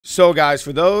So guys,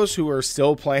 for those who are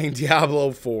still playing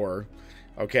Diablo 4,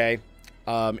 okay,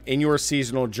 in your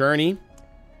seasonal journey,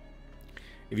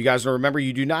 if you guys don't remember,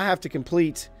 you do not have to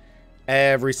complete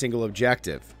every single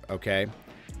objective, okay?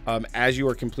 As you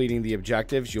are completing the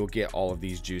objectives, you'll get all of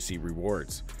these juicy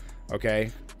rewards,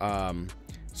 okay?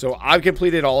 So I've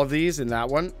completed all of these in that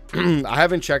one. I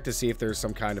haven't checked to see if there's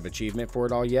some kind of achievement for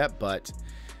it all yet, but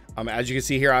as you can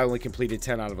see here, I only completed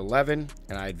 10 out of 11,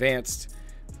 and I advanced.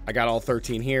 I got all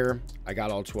 13 here. I got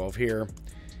all 12 here.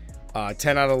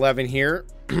 10 out of 11 here,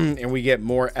 and we get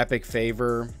more epic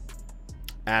favor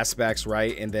aspects,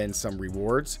 right? And then some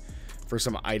rewards for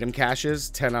some item caches.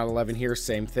 10 out of 11 here,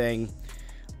 same thing.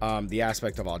 The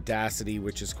aspect of audacity,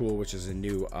 which is cool, which is a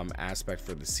new aspect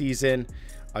for the season.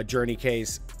 A journey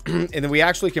case. And then we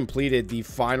actually completed the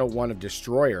final one of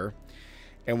Destroyer,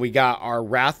 and we got our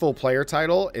Wrathful player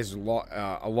title is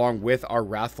along with our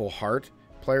Wrathful Heart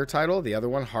player title, the other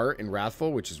one, Heart and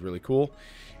Wrathful, which is really cool.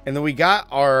 And then we got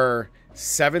our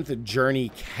 7th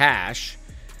journey cache,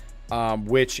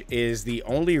 which is the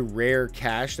only rare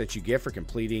cache that you get for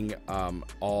completing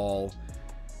all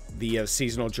the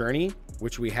seasonal journey,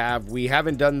 which we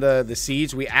haven't done the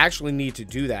seeds. We actually need to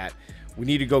do that. We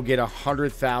need to go get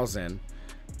 100,000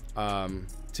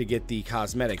 to get the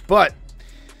cosmetic. But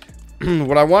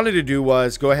what I wanted to do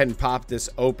was go ahead and pop this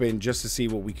open just to see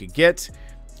what we could get.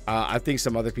 I think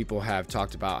some other people have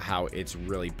talked about how it's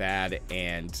really bad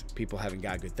and people haven't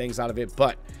got good things out of it,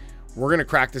 but we're going to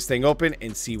crack this thing open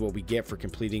and see what we get for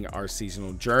completing our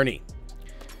seasonal journey.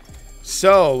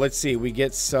 So let's see. We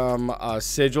get some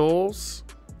sigils.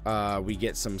 We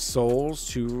get some souls,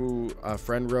 2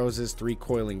 friend roses, 3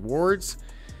 coiling wards,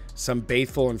 some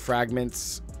Bathful and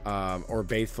fragments, or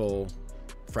Bathful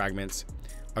fragments,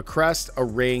 a crest, a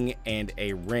ring, and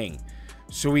a ring.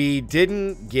 So we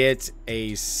didn't get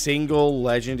a single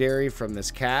legendary from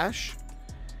this cache.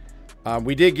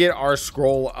 We did get our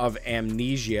Scroll of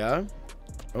Amnesia,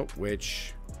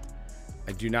 which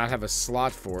I do not have a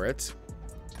slot for it.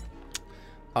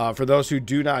 For those who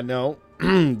do not know,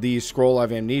 the Scroll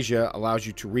of Amnesia allows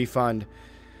you to refund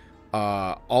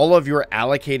all of your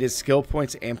allocated skill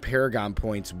points and Paragon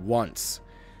points once.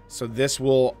 So this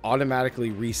will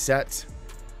automatically reset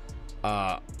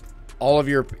all of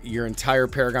your entire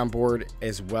Paragon board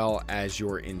as well as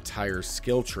your entire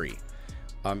skill tree.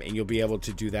 And you'll be able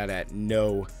to do that at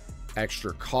no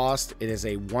extra cost. It is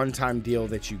a one-time deal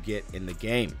that you get in the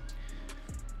game.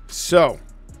 So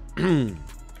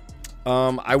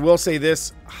I will say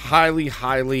this,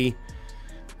 highly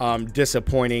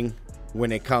disappointing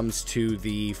when it comes to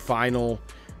the final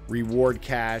reward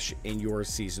cache in your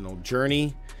seasonal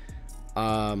journey.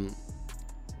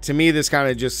 To me, this kind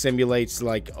of just simulates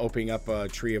like opening up a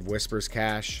Tree of Whispers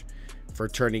cache for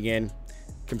turning in.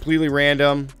 Completely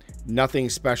random, nothing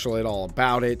special at all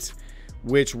about it,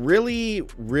 which really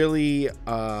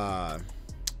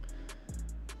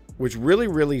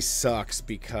sucks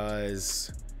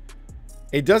because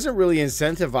it doesn't really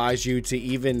incentivize you to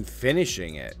even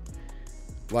finishing it.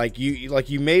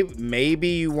 Maybe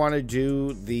you want to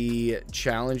do the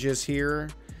challenges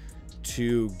here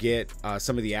to get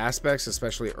some of the aspects,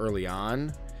 especially early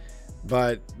on,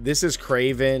 but this is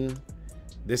Craven,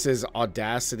 this is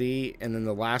Audacity, and then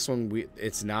the last one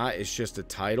it's just a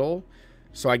title.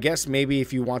 So I guess maybe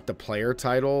if you want the player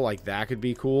title, like that could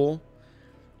be cool,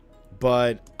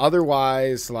 but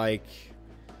otherwise, like,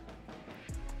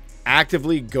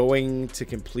 actively going to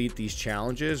complete these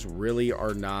challenges really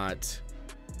are not,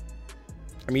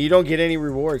 I mean, you don't get any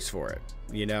rewards for it,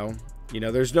 you know,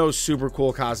 there's no super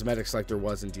cool cosmetics like there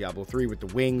was in Diablo 3 with the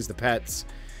wings, the pets,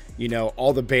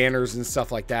 all the banners and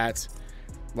stuff like that.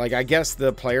 Like, I guess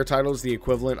the player title is the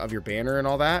equivalent of your banner and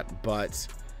all that, but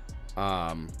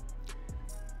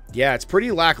yeah, it's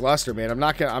pretty lackluster, man. I'm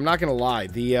not gonna lie.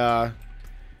 The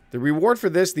reward for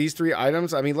these 3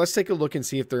 items, I mean, let's take a look and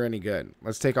see if they're any good.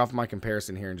 Let's take off my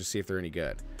comparison here and just see if they're any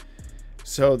good.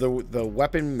 So the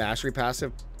weapon mastery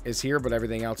passive is here, but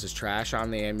everything else is trash on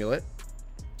the amulet.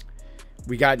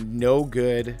 We got no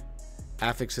good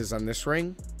affixes on this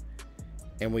ring,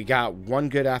 and we got 1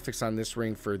 good affix on this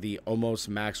ring for the almost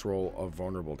max roll of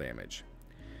vulnerable damage.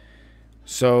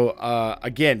 So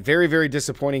again, very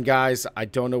disappointing, guys. I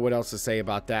don't know what else to say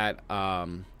about that.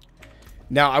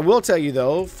 Now I will tell you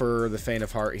though, for the faint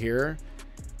of heart here,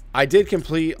 I did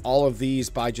complete all of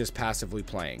these by just passively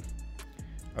playing.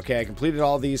 Okay, I completed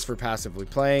all these for passively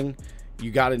playing. You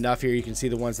got enough here. You can see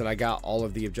the ones that I got all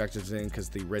of the objectives in because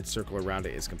the red circle around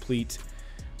it is complete.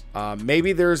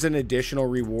 Maybe there's an additional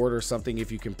reward or something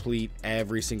if you complete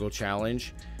every single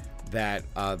challenge that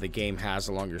the game has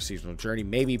along your seasonal journey,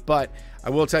 maybe. But I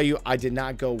will tell you, I did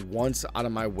not go once out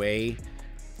of my way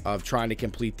of trying to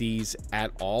complete these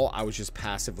at all. I was just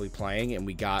passively playing, and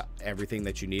we got everything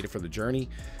that you needed for the journey.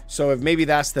 So if maybe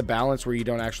that's the balance where you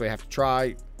don't actually have to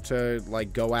try to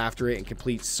like go after it and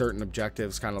complete certain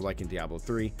objectives, kind of like in Diablo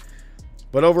 3.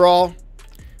 But overall,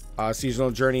 seasonal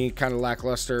journey kind of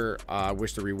lackluster. I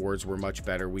wish the rewards were much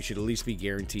better. We should at least be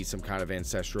guaranteed some kind of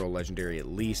ancestral legendary, at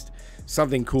least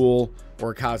something cool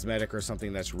or cosmetic or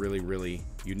something that's really, really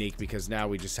unique, because now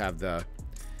we just have the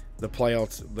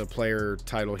player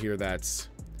title here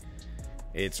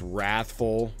it's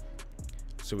Wrathful.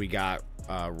 So we got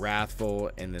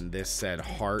Wrathful, and then this said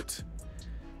Heart.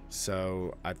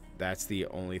 So that's the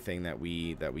only thing that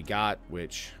we got,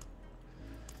 which,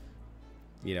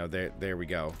 you know, there we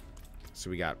go. So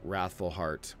we got Wrathful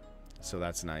Heart. So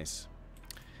that's nice.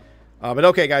 But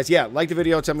okay, guys, yeah, like the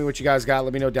video. Tell me what you guys got.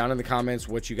 Let me know down in the comments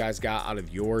what you guys got out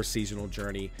of your seasonal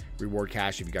journey reward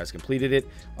cache if you guys completed it.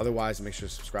 Otherwise, make sure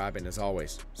to subscribe. And as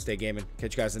always, stay gaming.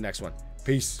 Catch you guys in the next one.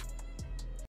 Peace.